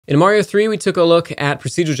In Mario 3, we took a look at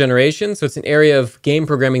procedural generation. So it's an area of game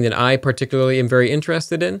programming that I particularly am very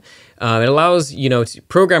interested in. It allows,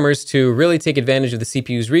 programmers to really take advantage of the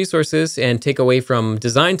CPU's resources and take away from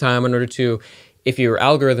design time in order to, if your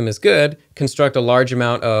algorithm is good, construct a large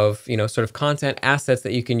amount of, sort of content assets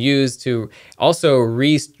that you can use to also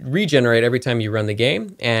regenerate every time you run the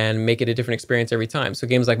game and make it a different experience every time. So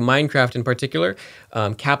games like Minecraft in particular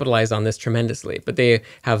capitalize on this tremendously, but they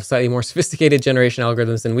have slightly more sophisticated generation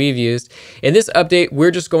algorithms than we've used. In this update, we're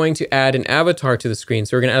just going to add an avatar to the screen.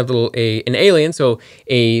 So we're going to add an alien, so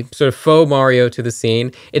a sort of faux Mario to the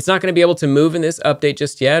scene. It's not going to be able to move in this update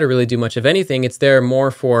just yet or really do much of anything. It's there more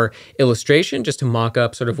for illustration, just to mock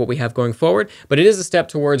up sort of what we have going forward, but it is a step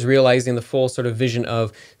towards realizing the full sort of vision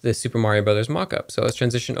of the Super Mario Brothers mockup. So let's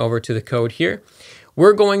transition over to the code here.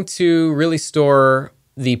 We're going to really store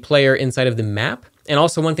the player inside of the map. And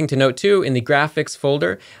also one thing to note too, in the graphics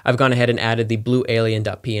folder, I've gone ahead and added the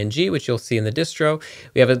bluealien.png, which you'll see in the distro.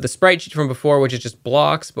 We have the sprite sheet from before, which is just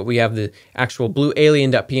blocks, but we have the actual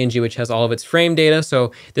bluealien.png, which has all of its frame data.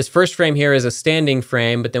 So this first frame here is a standing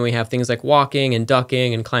frame, but then we have things like walking and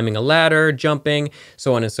ducking and climbing a ladder, jumping,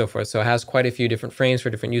 so on and so forth. So it has quite a few different frames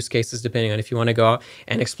for different use cases, depending on if you want to go out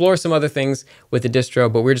and explore some other things with the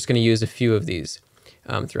distro, but we're just going to use a few of these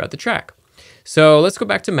throughout the track. So let's go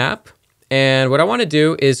back to map. And what I want to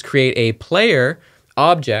do is create a player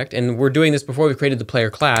object, and we're doing this before we created the player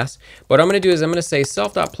class. But what I'm going to do is I'm going to say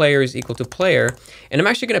self.player is equal to player, and I'm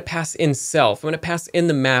actually going to pass in self. I'm going to pass in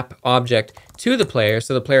the map object to the player,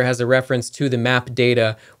 so the player has a reference to the map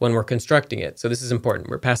data when we're constructing it. So this is important.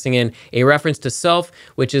 We're passing in a reference to self,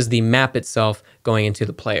 which is the map itself going into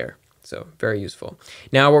the player. So very useful.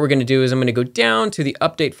 Now what we're going to do is I'm going to go down to the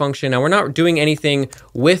update function. Now we're not doing anything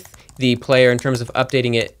with the player in terms of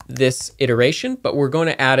updating it this iteration, but we're going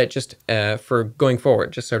to add it just for going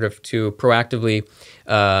forward, just sort of to proactively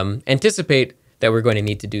anticipate that we're going to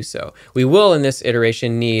need to do so. We will in this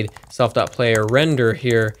iteration need self.player render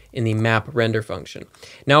here in the map render function.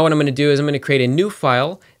 Now what I'm going to do is I'm going to create a new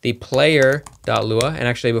file, the player.lua, and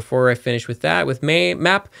actually before I finish with that, with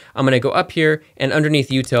map, I'm going to go up here and underneath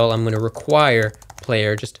util, I'm going to require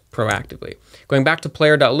player just proactively. Going back to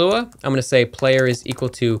player.lua, I'm going to say player is equal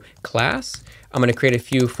to class. I'm going to create a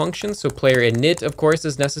few functions, so player init, of course,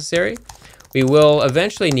 is necessary. We will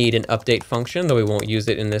eventually need an update function, though we won't use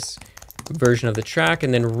it in this version of the track,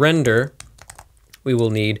 and then render we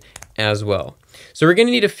will need as well. So we're going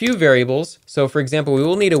to need a few variables. So for example, we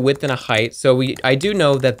will need a width and a height. So I do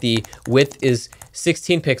know that the width is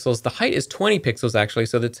 16 pixels. The height is 20 pixels actually,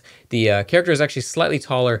 so that the character is actually slightly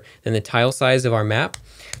taller than the tile size of our map.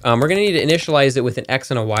 We're going to need to initialize it with an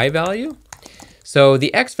x and a y value. So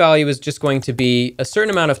the x value is just going to be a certain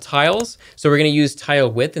amount of tiles. So we're going to use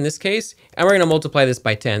tile width in this case, and we're going to multiply this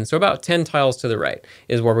by 10. So about 10 tiles to the right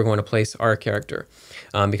is where we're going to place our character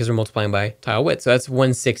because we're multiplying by tile width. So that's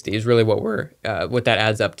 160 is really what what that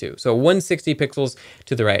adds up to. So 160 pixels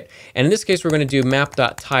to the right. And in this case, we're going to do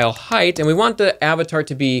map.tile height, and we want the avatar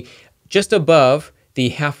to be just above the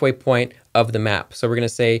halfway point of the map. So we're going to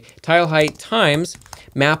say tile height times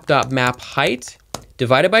map.map height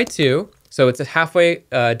divided by 2. So it's halfway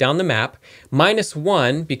down the map, minus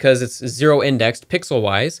 1 because it's 0 indexed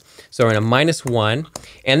pixel-wise. So we're going to minus 1.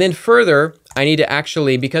 And then further, I need to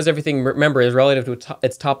actually, because everything, remember, is relative to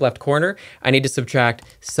its top left corner, I need to subtract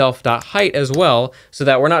self.height as well, so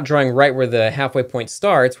that we're not drawing right where the halfway point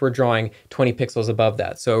starts, we're drawing 20 pixels above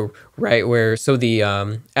that. So right where, so the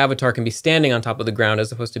avatar can be standing on top of the ground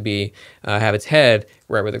as opposed to be, have its head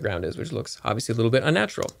right where the ground is, which looks obviously a little bit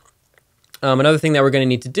unnatural. Another thing that we're going to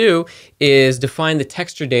need to do is define the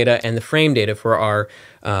texture data and the frame data for our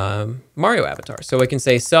Mario avatar. So we can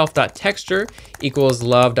say self.texture equals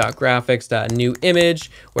love.graphics.newImage,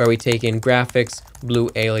 where we take in graphics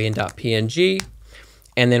bluealien.png,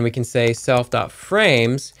 and then we can say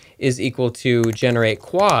self.frames is equal to generate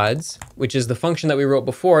quads, which is the function that we wrote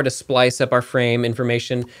before to splice up our frame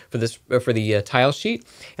information for this for the tile sheet.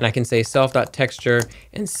 And I can say self.texture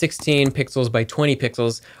and 16 pixels by 20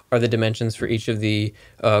 pixels are the dimensions for each of the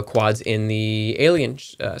quads in the alien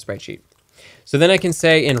sprite sheet. So then I can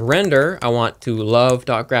say in render, I want to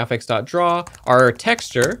love.graphics.draw our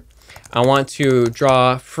texture. I want to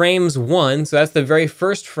draw frames 1, so that's the very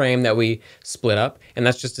first frame that we split up, and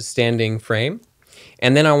that's just a standing frame.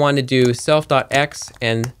 And then I want to do self.x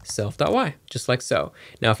and self.y, just like so.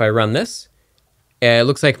 Now if I run this, It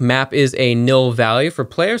looks like map is a nil value for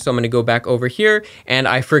player, so I'm going to go back over here, and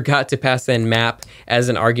I forgot to pass in map as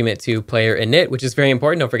an argument to player init, which is very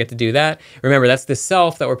important. Don't forget to do that. Remember, that's the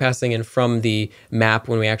self that we're passing in from the map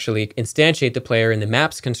when we actually instantiate the player in the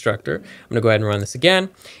maps constructor. I'm going to go ahead and run this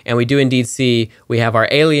again, and we do indeed see we have our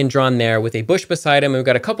alien drawn there with a bush beside him, and we've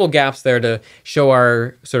got a couple gaps there to show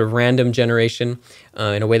our sort of random generation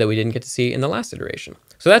in a way that we didn't get to see in the last iteration.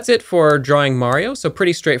 So that's it for drawing Mario, so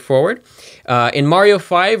pretty straightforward. In Mario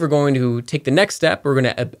 5, we're going to take the next step. We're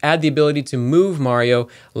going to add the ability to move Mario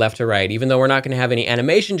left to right. Even though we're not going to have any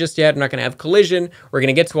animation just yet, we're not going to have collision, we're going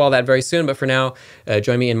to get to all that very soon, but for now,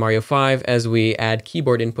 join me in Mario 5 as we add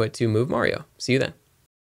keyboard input to move Mario. See you then.